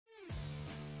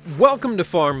Welcome to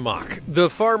Farm Mock, the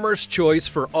farmer's choice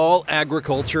for all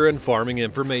agriculture and farming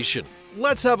information.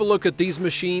 Let's have a look at these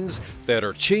machines that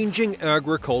are changing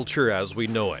agriculture as we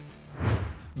know it.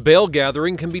 Bale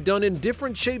gathering can be done in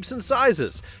different shapes and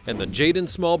sizes, and the Jadan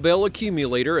small bale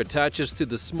accumulator attaches to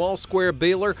the small square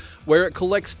baler where it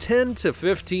collects 10 to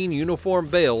 15 uniform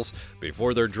bales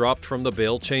before they're dropped from the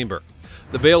bale chamber.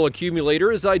 The bale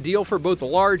accumulator is ideal for both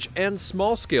large and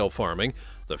small-scale farming.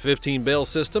 The 15-bale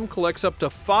system collects up to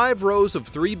 5 rows of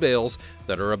 3 bales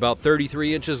that are about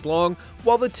 33 inches long,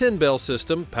 while the 10-bale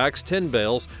system packs 10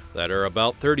 bales that are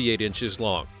about 38 inches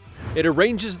long. It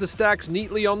arranges the stacks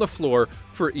neatly on the floor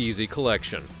for easy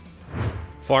collection.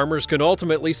 Farmers can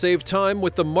ultimately save time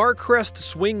with the Marcrest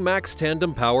Swing-Max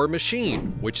tandem power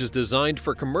machine, which is designed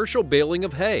for commercial baling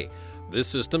of hay. This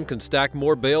system can stack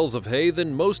more bales of hay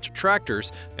than most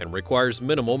tractors and requires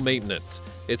minimal maintenance.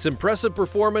 Its impressive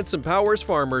performance empowers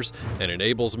farmers and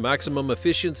enables maximum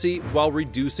efficiency while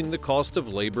reducing the cost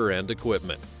of labor and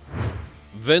equipment.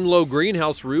 Venlo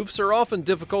greenhouse roofs are often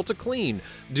difficult to clean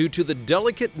due to the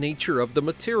delicate nature of the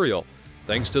material.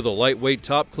 Thanks to the lightweight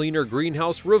top cleaner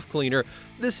greenhouse roof cleaner,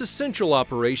 this essential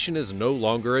operation is no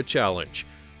longer a challenge.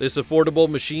 This affordable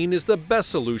machine is the best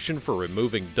solution for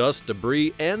removing dust,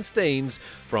 debris, and stains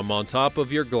from on top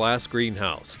of your glass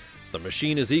greenhouse. The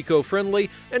machine is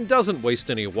eco-friendly and doesn't waste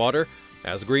any water.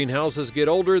 As greenhouses get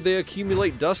older, they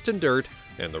accumulate dust and dirt,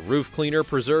 and the roof cleaner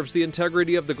preserves the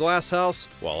integrity of the glass house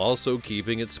while also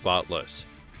keeping it spotless.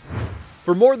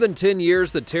 For more than 10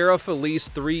 years, the Terra Felis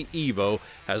 3 Evo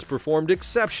has performed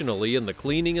exceptionally in the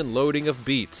cleaning and loading of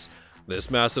beets.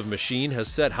 This massive machine has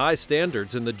set high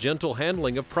standards in the gentle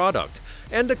handling of product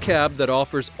and a cab that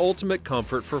offers ultimate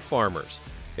comfort for farmers.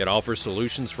 It offers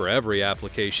solutions for every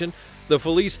application. The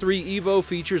Felis 3 Evo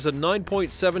features a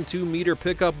 9.72 meter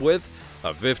pickup width,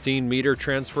 a 15 meter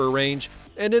transfer range,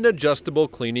 and an adjustable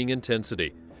cleaning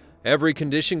intensity. Every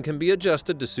condition can be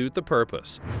adjusted to suit the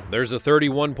purpose. There's a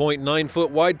 31.9-foot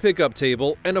wide pickup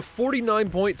table and a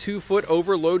 49.2-foot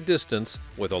overload distance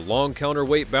with a long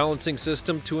counterweight balancing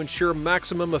system to ensure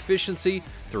maximum efficiency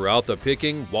throughout the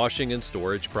picking, washing, and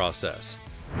storage process.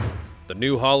 The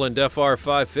new Holland FR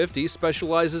 550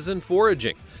 specializes in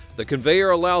foraging. The conveyor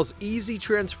allows easy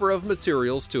transfer of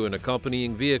materials to an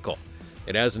accompanying vehicle.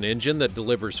 It has an engine that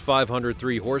delivers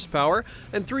 503 horsepower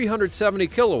and 370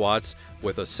 kilowatts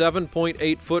with a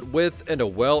 7.8-foot width and a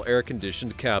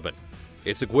well-air-conditioned cabin.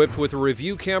 It's equipped with a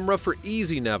review camera for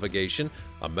easy navigation,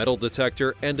 a metal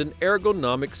detector, and an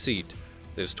ergonomic seat.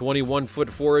 This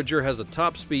 21-foot forager has a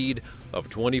top speed of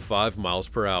 25 miles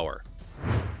per hour.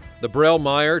 The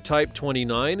Brielmaier Type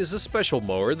 29 is a special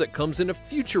mower that comes in a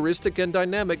futuristic and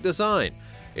dynamic design.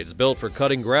 It's built for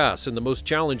cutting grass in the most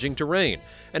challenging terrain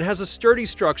and has a sturdy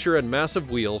structure and massive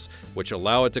wheels which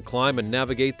allow it to climb and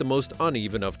navigate the most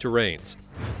uneven of terrains.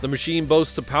 The machine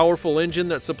boasts a powerful engine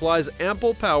that supplies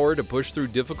ample power to push through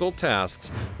difficult tasks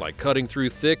like cutting through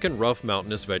thick and rough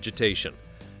mountainous vegetation.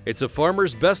 It's a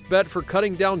farmer's best bet for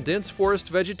cutting down dense forest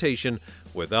vegetation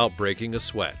without breaking a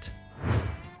sweat.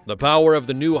 The power of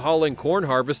the new Holland Corn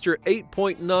Harvester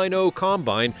 8.90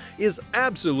 combine is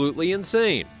absolutely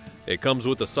insane. It comes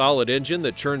with a solid engine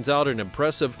that churns out an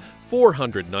impressive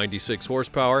 496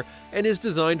 horsepower and is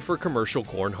designed for commercial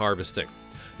corn harvesting.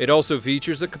 It also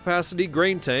features a capacity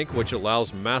grain tank which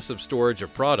allows massive storage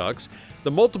of products. The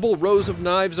multiple rows of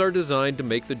knives are designed to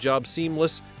make the job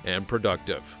seamless and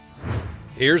productive.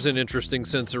 Here's an interesting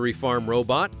sensory farm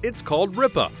robot. It's called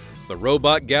Rippa. The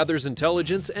robot gathers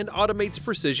intelligence and automates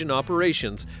precision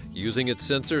operations, using its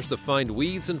sensors to find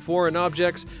weeds and foreign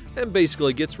objects and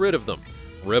basically gets rid of them.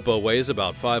 Rippa weighs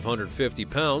about 550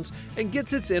 pounds and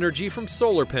gets its energy from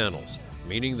solar panels,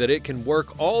 meaning that it can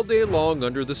work all day long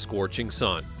under the scorching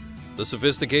sun. The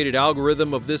sophisticated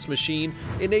algorithm of this machine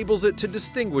enables it to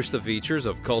distinguish the features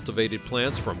of cultivated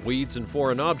plants from weeds and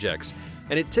foreign objects,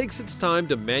 and it takes its time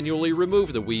to manually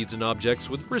remove the weeds and objects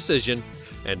with precision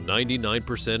and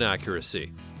 99%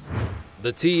 accuracy.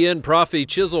 The TN Profi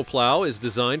Chisel Plough is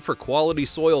designed for quality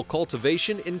soil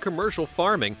cultivation in commercial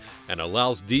farming and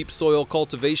allows deep soil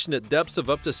cultivation at depths of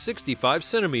up to 65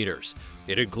 centimeters.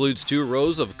 It includes 2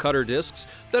 rows of cutter discs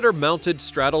that are mounted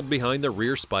straddled behind the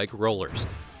rear spike rollers.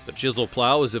 The Chisel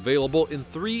Plough is available in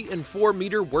 3 and 4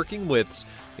 meter working widths.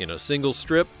 In a single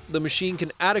strip, the machine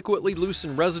can adequately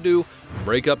loosen residue,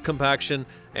 break up compaction,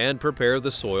 and prepare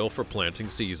the soil for planting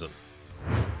season.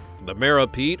 The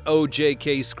MeriPeat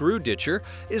OJK Screw Ditcher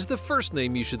is the first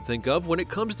name you should think of when it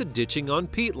comes to ditching on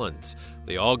peatlands.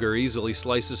 The auger easily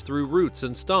slices through roots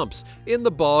and stumps in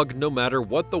the bog no matter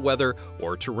what the weather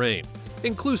or terrain,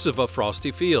 inclusive of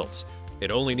frosty fields.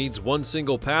 It only needs one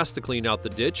single pass to clean out the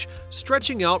ditch,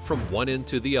 stretching out from one end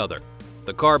to the other.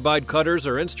 The carbide cutters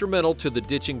are instrumental to the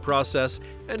ditching process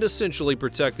and essentially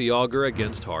protect the auger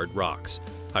against hard rocks.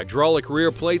 Hydraulic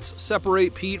rear plates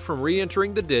separate peat from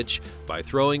re-entering the ditch by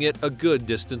throwing it a good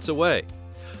distance away.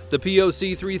 The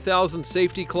POC 3000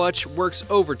 safety clutch works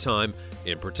overtime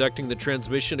in protecting the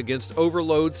transmission against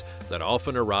overloads that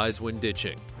often arise when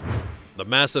ditching. The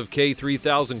massive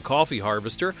K3000 coffee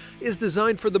harvester is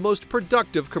designed for the most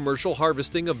productive commercial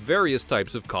harvesting of various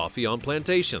types of coffee on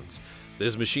plantations.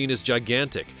 This machine is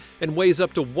gigantic and weighs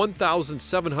up to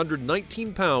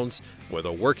 1,719 pounds with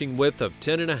a working width of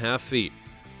 10.5 feet.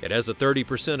 It has a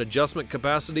 30% adjustment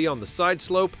capacity on the side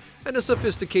slope and a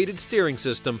sophisticated steering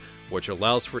system which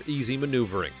allows for easy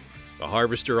maneuvering. The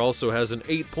harvester also has an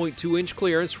 8.2-inch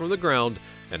clearance from the ground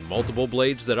and multiple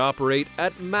blades that operate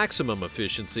at maximum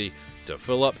efficiency to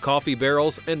fill up coffee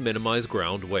barrels and minimize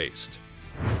ground waste.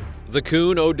 The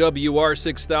KUHN OWR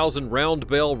 6000 round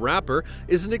bale wrapper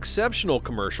is an exceptional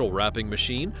commercial wrapping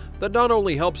machine that not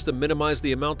only helps to minimize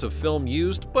the amount of film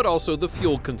used, but also the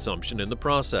fuel consumption in the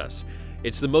process.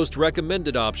 It's the most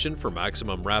recommended option for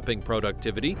maximum wrapping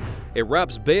productivity. It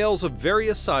wraps bales of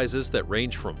various sizes that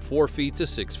range from 4 feet to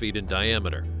 6 feet in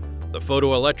diameter. The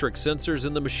photoelectric sensors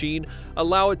in the machine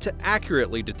allow it to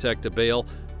accurately detect a bale,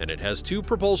 and it has 2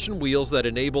 propulsion wheels that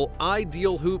enable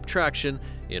ideal hoop traction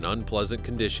in unpleasant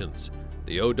conditions.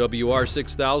 The OWR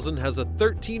 6000 has a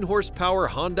 13-horsepower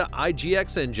Honda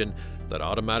IGX engine that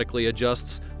automatically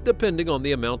adjusts depending on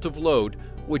the amount of load,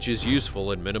 which is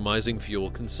useful in minimizing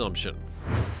fuel consumption.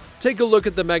 Take a look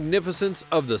at the magnificence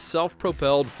of the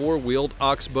self-propelled 4-wheeled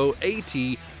Oxbo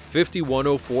AT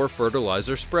 5104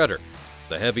 fertilizer spreader.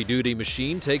 The heavy-duty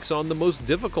machine takes on the most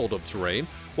difficult of terrain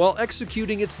while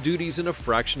executing its duties in a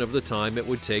fraction of the time it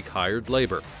would take hired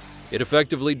labor. It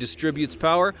effectively distributes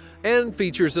power and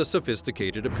features a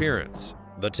sophisticated appearance.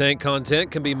 The tank content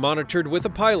can be monitored with a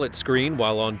pilot screen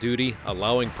while on duty,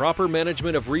 allowing proper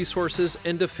management of resources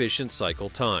and efficient cycle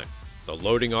time. The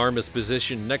loading arm is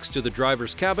positioned next to the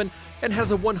driver's cabin and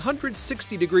has a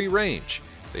 160-degree range.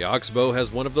 The Oxbo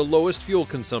has one of the lowest fuel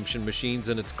consumption machines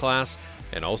in its class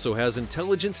and also has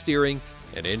intelligent steering,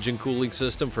 an engine cooling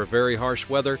system for very harsh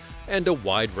weather, and a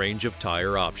wide range of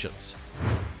tire options.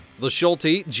 The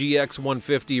Schulte GX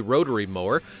 150 rotary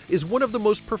mower is one of the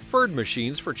most preferred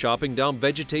machines for chopping down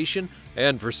vegetation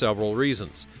and for several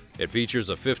reasons. It features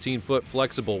a 15-foot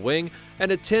flexible wing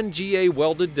and a 10 GA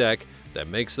welded deck that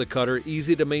makes the cutter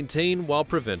easy to maintain while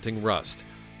preventing rust.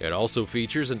 It also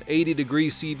features an 80-degree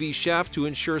CV shaft to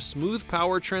ensure smooth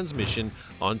power transmission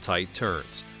on tight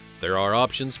turns. There are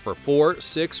options for 4,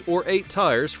 6, or 8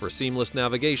 tires for seamless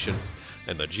navigation,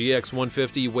 and the GX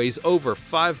 150 weighs over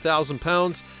 5,000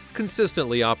 pounds,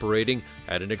 consistently operating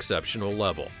at an exceptional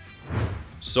level.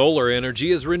 Solar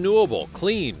energy is renewable,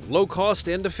 clean, low-cost,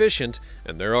 and efficient,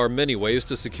 and there are many ways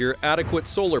to secure adequate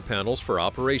solar panels for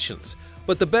operations.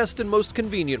 But the best and most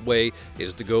convenient way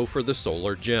is to go for the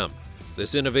Solar Gem.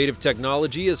 This innovative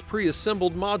technology is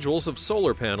pre-assembled modules of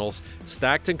solar panels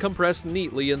stacked and compressed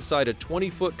neatly inside a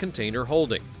 20-foot container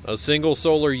holding. A single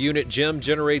solar unit gem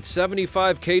generates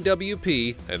 75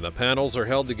 kWp, and the panels are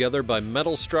held together by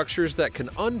metal structures that can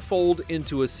unfold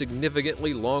into a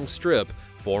significantly long strip,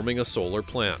 forming a solar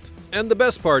plant. And the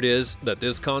best part is that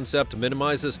this concept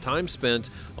minimizes time spent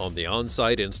on the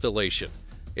on-site installation.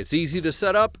 It's easy to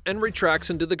set up and retracts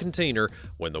into the container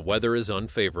when the weather is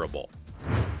unfavorable.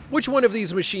 Which one of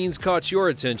these machines caught your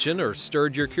attention or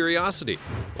stirred your curiosity?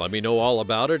 Let me know all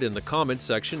about it in the comments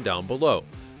section down below.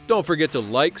 Don't forget to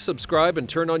like, subscribe, and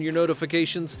turn on your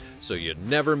notifications so you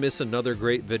never miss another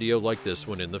great video like this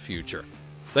one in the future.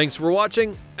 Thanks for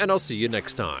watching, and I'll see you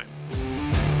next time.